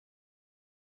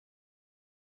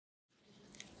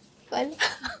ko alam.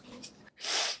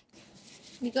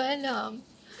 Hindi ko alam.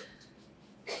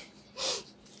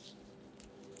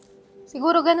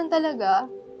 Siguro ganun talaga.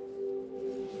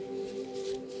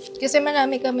 Kasi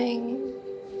marami kaming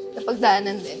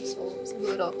napagdaanan din. So,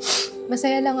 siguro,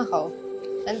 masaya lang ako.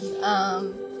 And,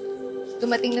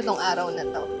 dumating na tong araw na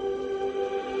to.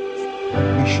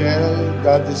 Michelle,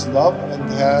 God is love and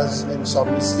has, in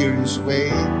some mysterious way,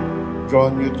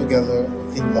 drawn you together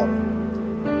in love.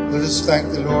 Let us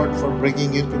thank the Lord for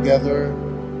bringing you together.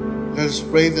 Let us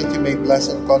pray that He may bless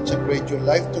and consecrate your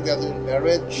life together in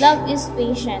marriage. Love is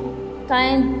patient,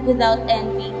 kind, without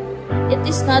envy. It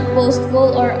is not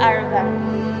boastful or arrogant.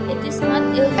 It is not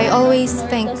ill. I always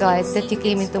thank God that you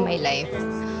came into my life.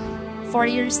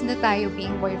 4 years na tayo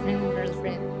being boyfriend and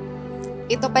girlfriend.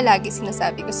 Ito palagi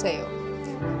sinasabi ko sa'yo.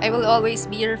 I will always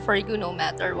be here for you no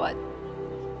matter what.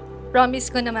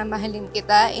 Promise ko na mamahalin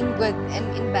kita in good and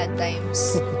in bad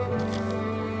times.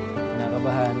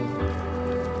 Kinakabahan.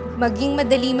 Maging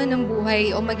madali man ang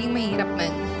buhay o maging mahirap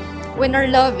man, when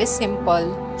our love is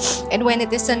simple and when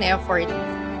it is an effort,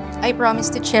 I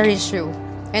promise to cherish you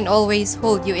and always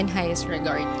hold you in highest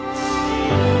regard.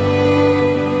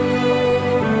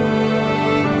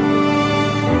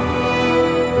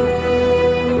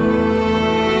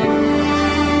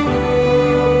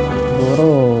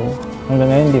 Siguro, hanggang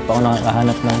ngayon hindi pa ako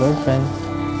nakakahanap ng girlfriend.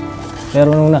 Pero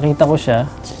nung nakita ko siya,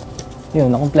 yun,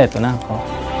 nakumpleto na ako.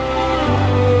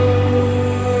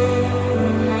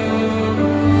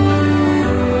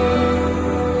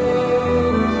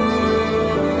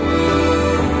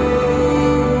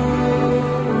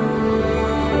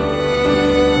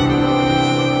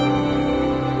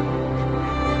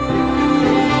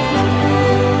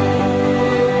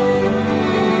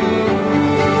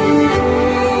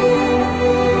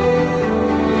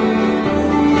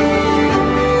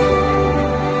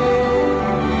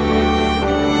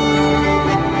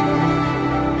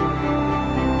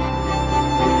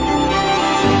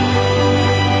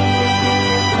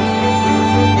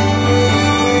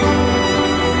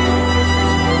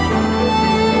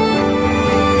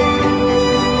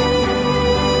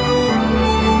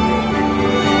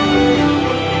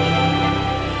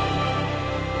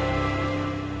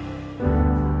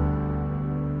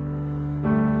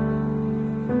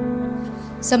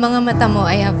 Sa mga mata mo,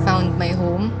 I have found my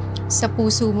home. Sa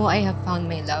puso mo, I have found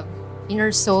my love. In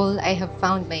your soul, I have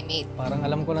found my mate. Parang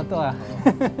alam ko na to ah.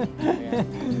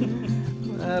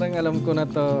 Parang alam ko na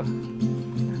to.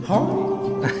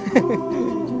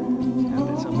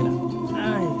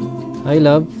 Hi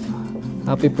love,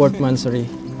 happy 4th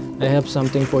monthsary. I have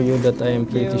something for you that I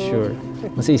am pretty sure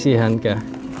masisihan ka.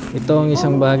 Ito ang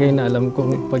isang bagay na alam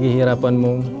kong paghihirapan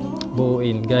mong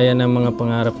buuin, gaya ng mga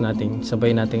pangarap nating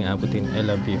sabay nating abutin. I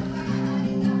love you.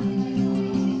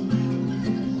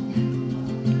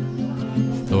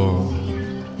 Thought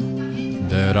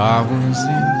that I was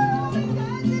in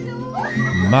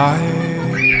my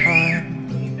prime,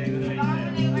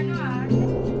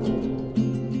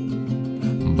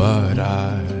 but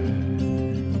I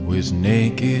was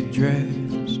naked,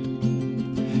 dressed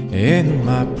in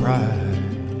my pride.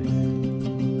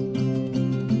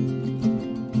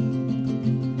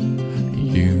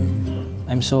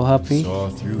 I'm so happy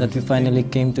that we finally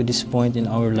came to this point in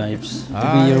our lives. To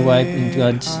be your wife in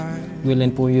God's will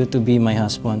and for you to be my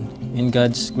husband in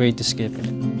God's greatest gift.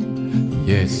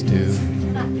 Yes, still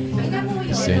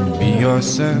send me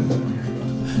yourself.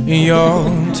 You'll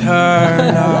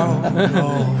turn out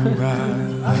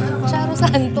alright. Charo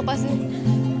santo kasi.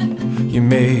 You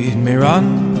made me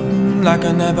run like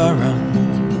I never run,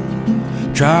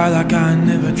 try like I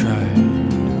never tried,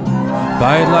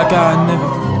 fight like I never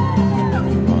fought.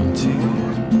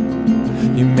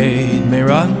 You made me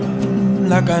run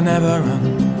like I never run,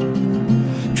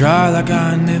 try like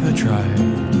I never tried,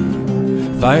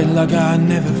 fight like I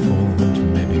never fought,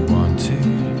 maybe wanted.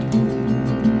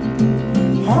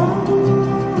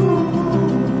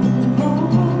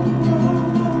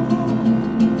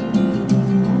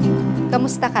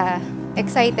 Kamusta ka?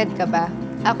 Excited ka ba?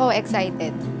 Ako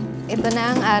excited. Ito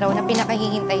na ang araw na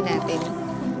pinakahihintay natin.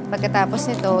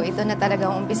 Pagkatapos nito, ito na talaga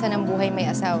ang umpisa ng buhay may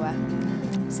asawa.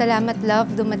 Salamat,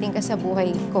 love, dumating ka sa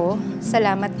buhay ko.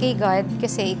 Salamat kay God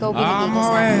kasi ikaw binigay ka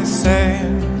sa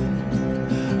akin.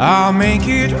 I'll make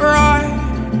it right,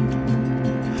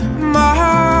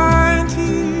 my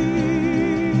dear.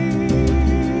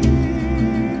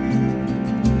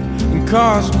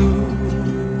 'Cause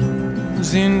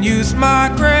losing you's my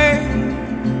greatest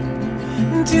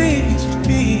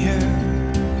fear.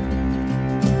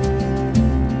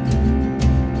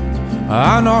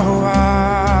 I know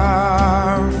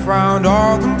I found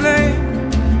all the blame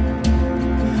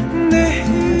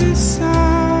this side.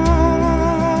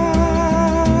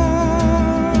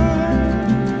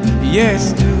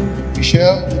 Yes, do.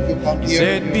 Michelle, would you come here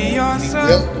Said and be be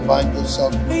yourself. will to bind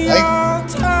yourself to life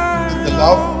Your time with the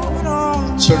love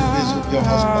and service of your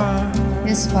husband?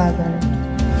 Yes, Father.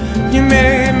 You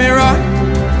made me run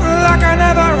like I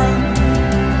never run,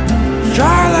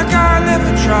 try like I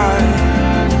never tried,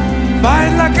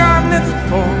 fight like I've never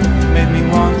fought. Made me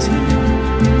want to.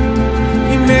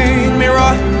 You made me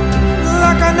run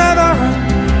like I never run,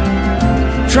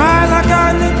 try like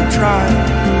I never tried,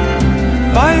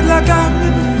 fight like I've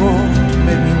never fought.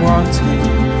 Made me want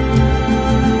to.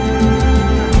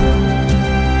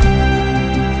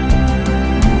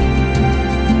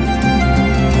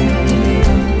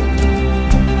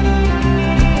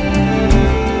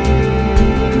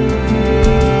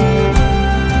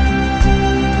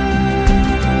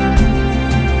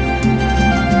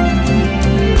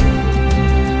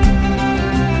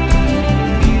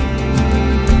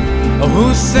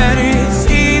 Who said it's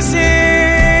easy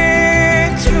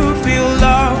to feel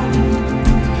love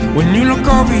when you look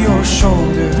over your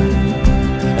shoulder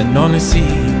and only see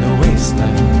the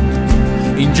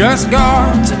wasteland? You just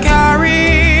got to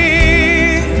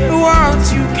carry what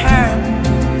you can.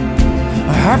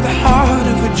 I have the heart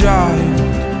of a giant,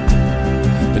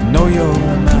 but know you're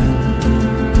a man.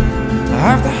 I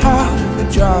have the heart of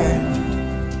a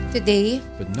giant. Today,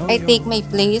 I take my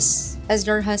place as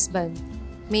your husband.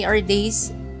 May our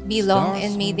days be long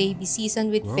and may they be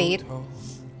seasoned with faith,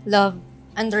 love,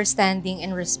 understanding,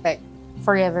 and respect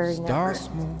forever and ever.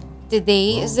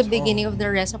 Today is the beginning of the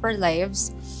rest of our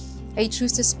lives. I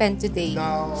choose to spend today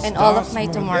and all of my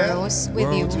tomorrows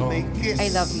with you. I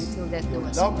love you till death do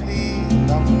us part. Lovely,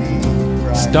 lovely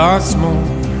bride. Start small,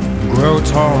 grow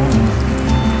tall.